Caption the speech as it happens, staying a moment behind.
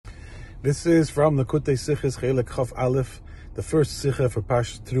This is from the Kutei Sichos Chelek Chaf Aleph, the first Sicha for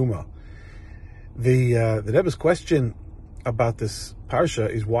Parsha Teruma. The Rebbe's question about this Parsha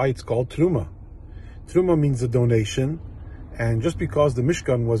is why it's called Teruma. Teruma means a donation, and just because the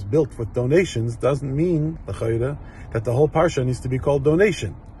Mishkan was built with donations doesn't mean, l'chayra, that the whole Parsha needs to be called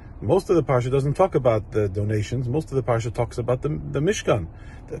donation. Most of the Parsha doesn't talk about the donations. Most of the Parsha talks about the Mishkan,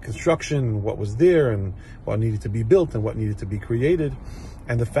 the construction, what was there, and what needed to be built, and what needed to be created.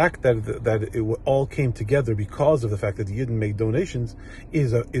 And the fact that it all came together because of the fact that the Yidden made donations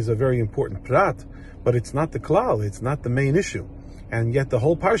is a very important prat, but it's not the klal, it's not the main issue. And yet the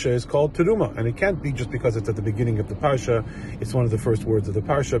whole Parsha is called Teruma, and it can't be just because it's at the beginning of the Parsha, it's one of the first words of the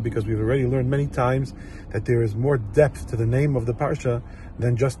Parsha, because we've already learned many times that there is more depth to the name of the Parsha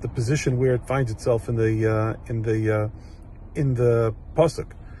than just the position where it finds itself in the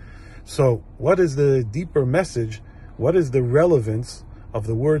pasuk. So, what is the deeper message? What is the relevance of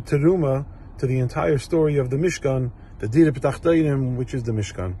the word Teruma to the entire story of the Mishkan, the Dira B'Tachteinim, which is the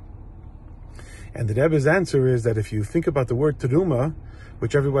Mishkan? And the Rebbe's answer is that if you think about the word Teruma,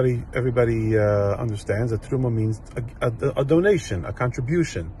 which everybody understands, that Teruma means a donation, a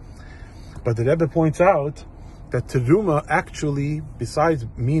contribution. But the Rebbe points out that Teruma actually, besides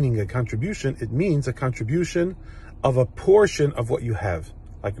meaning a contribution, it means a contribution of a portion of what you have.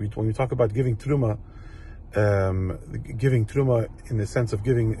 Like when you talk about giving Teruma, giving Teruma in the sense of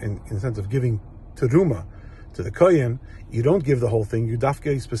giving Teruma to the Kohen, you don't give the whole thing. You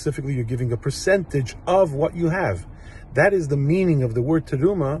specifically, you're giving a percentage of what you have. That is the meaning of the word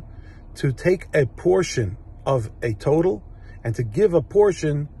Teruma, to take a portion of a total and to give a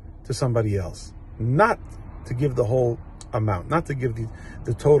portion to somebody else. Not to give the whole amount, not to give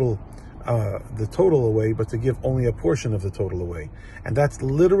the total away, but to give only a portion of the total away. And that's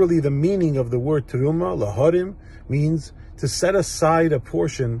literally the meaning of the word Teruma. Laharim means to set aside a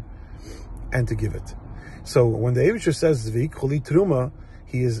portion and to give it. So when the Eibusher says V'ikoli Teruma,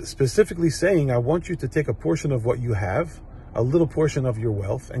 he is specifically saying, I want you to take a portion of what you have, a little portion of your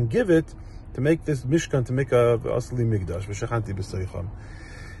wealth, and give it to make this Mishkan, to make a Asli Migdash, V'shachanti b'Seicham.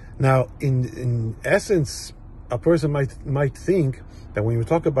 Now, in essence, a person might think that when you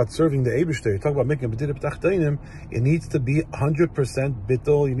talk about serving the Eibusher, you talk about making a B'dira B'Tachteinim, it needs to be 100%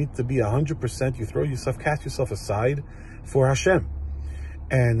 bittul, you need to be 100%, you cast yourself aside for Hashem,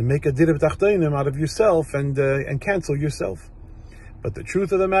 and make a Dira B'Tachteinim out of yourself, and cancel yourself. But the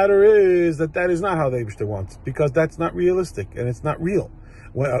truth of the matter is that is not how the Eibusher wants, because that's not realistic, and it's not real.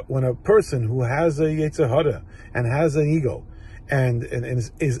 When a person who has a Yetzer Hara, and has an ego, and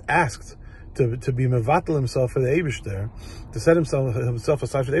is asked to be mevatel himself for the Eibusher, to set himself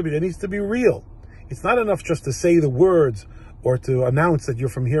aside for the Eibusher, it needs to be real. It's not enough just to say the words or to announce that you're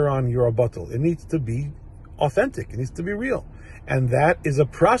from here on, you're a batel. It needs to be authentic. It needs to be real. And that is a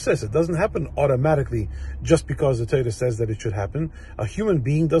process. It doesn't happen automatically just because the Torah says that it should happen. A human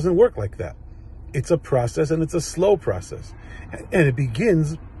being doesn't work like that. It's a process, and it's a slow process. And it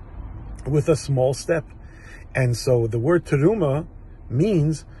begins with a small step. And so the word Teruma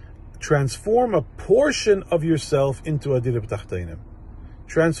means transform a portion of yourself into a Dira B'Tachteinim.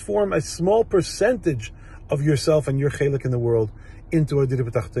 Transform a small percentage of yourself and your chelik in the world into a Dira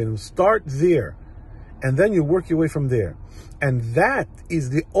B'Tachteinim. Start there, and then you work your way from there. And that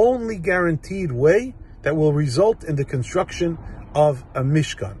is the only guaranteed way that will result in the construction of a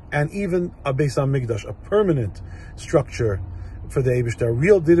Mishkan, and even a Beis HaMikdash, a permanent structure for the Eibusher. A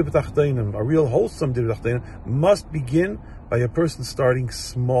real Dira B'Tachteinim, a real wholesome Dira B'Tachteinim, must begin by a person starting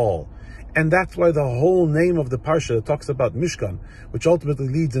small. And that's why the whole name of the Parsha talks about Mishkan, which ultimately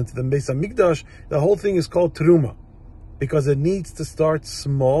leads into the Beis HaMikdash. The whole thing is called Teruma, because it needs to start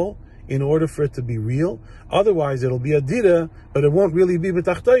small in order for it to be real. Otherwise, it'll be a Dira, but it won't really be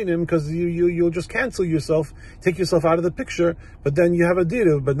B'Tachteinim, because you'll just cancel yourself, take yourself out of the picture, but then you have a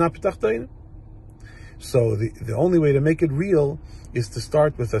Dira, but not B'Tachteinim. So the only way to make it real is to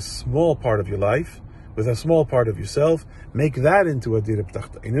start with a small part of your life, with a small part of yourself, make that into a Dira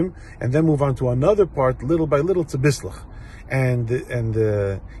B'Tachteinim, and then move on to another part, little by little, to Bislach. And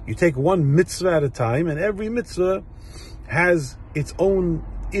you take one mitzvah at a time, and every mitzvah has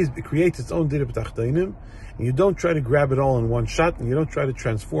creates its own Dira B'Tachteinim, and you don't try to grab it all in one shot, and you don't try to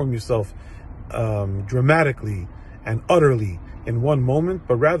transform yourself dramatically and utterly in one moment,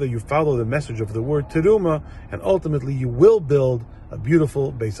 but rather you follow the message of the word Teruma, and ultimately you will build a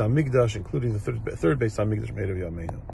beautiful Beis HaMikdash, including the third Beis HaMikdash made of Yameinu.